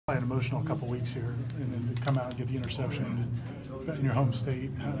emotional couple weeks here, and then to come out and get the interception in your home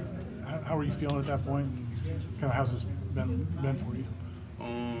state. How are you feeling at that point, and kind of how's this been for you?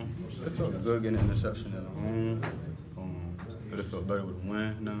 It felt good getting an interception at home. But it felt better with a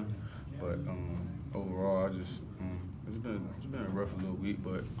win now. But overall, it's been a rough little week.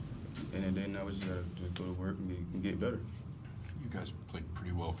 But in the end of the day now, we just gotta go to work and get better. You guys played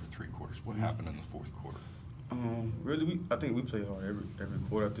pretty well for 3 quarters. What happened in the 4th quarter? Really, I think we played hard every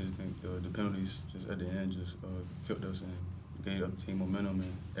quarter. I just think the penalties just at the end just killed us and gave the team momentum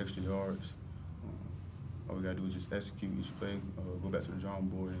and extra yards. All we gotta do is just execute each play, go back to the drawing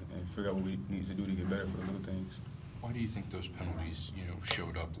board, and figure out what we need to do to get better for the little things. Why do you think those penalties,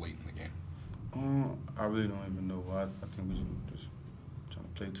 showed up late in the game? I really don't even know why. I think we just trying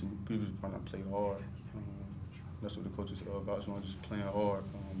to play people just trying to play hard. That's what the coaches are about. So just playing hard.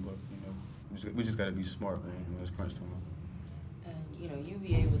 But we just got to be smart when it's crunch time. And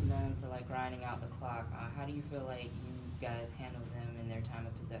UVA was known for like grinding out the clock. How do you feel like you guys handled them in their time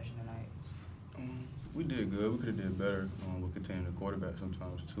of possession tonight? We did good. We could have did better with containing the quarterback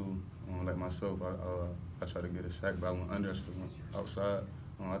sometimes too. Like myself, I tried to get a sack, but I went under, I should have went outside.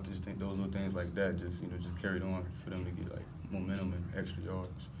 I just think those little things like that just carried on for them to get like momentum and extra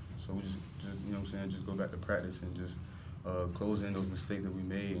yards. So we just just go back to practice and just close in those mistakes that we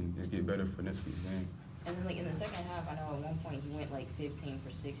made and get better for next week's game. And then, like, in the second half, I know at one point he went, like, 15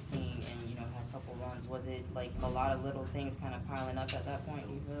 for 16 and, had a couple runs. Was it, like, a lot of little things kind of piling up at that point,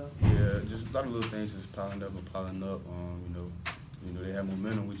 do you feel? Yeah, just a lot of little things just piling up and piling up. They had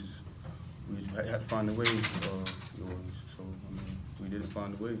momentum. We just had to find a way. We didn't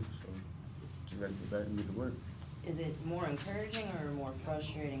find a way. So just got to get back and get to work. Is it more encouraging or more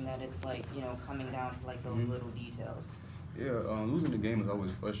frustrating that it's, like, coming down to, like, those little details? Yeah, losing the game is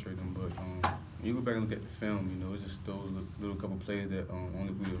always frustrating, but when you go back and look at the film, it's just those little couple plays that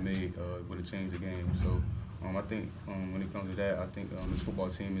only we have made would have changed the game. So I think when it comes to that, I think this football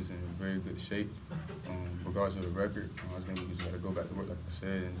team is in very good shape, regardless of the record. I just think we just got to go back to work, like I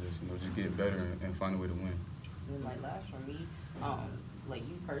said, and just get better and find a way to win. And then, like, last for me, like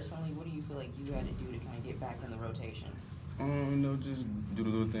you personally, what do you feel like you had to do to kind of get back in the rotation? Just do the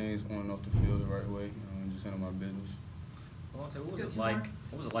little things on and off the field the right way, just handle my business. Levonta, what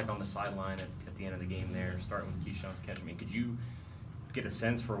was it like on the sideline at the end of the game there, starting with Keyshawn's catch? I mean, could you get a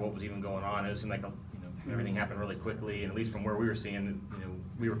sense for what was even going on? It seemed like everything happened really quickly, and at least from where we were seeing,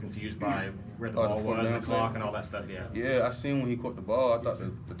 we were confused by where the ball was, the clock, and all that stuff. Yeah. Yeah, I seen when he caught the ball. I thought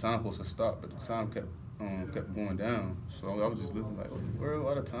the time was supposed to stop, but the time kept going down. So I was just looking like, where a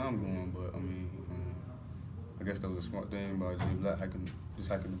lot of time going? But I guess that was a smart thing by just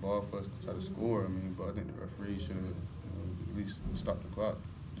hiking the ball for us to try to score. But I think the referee should have at least stop the clock,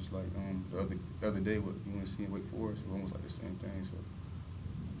 just like the other day what you went to see in Wake Forest. It was almost like the same thing. So,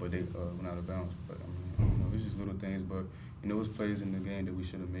 but they went out of bounds. But it's just little things. But it was plays in the game that we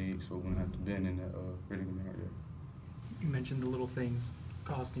should have made, so it wouldn't have to been in that predicament right there. You mentioned the little things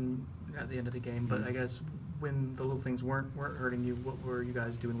costing at the end of the game, but I guess when the little things weren't hurting you, what were you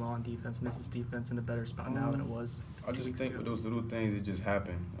guys doing well on defense? And this is defense in a better spot now than it was 2 I just weeks think ago. with those little things, it just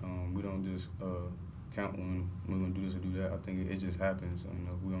happen. We don't just count when we're going to do this or do that. I think it just happens.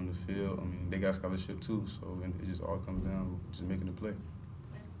 We're on the field. They got scholarship too, so it just all comes down to just making the play.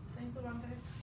 Thanks, Levonta.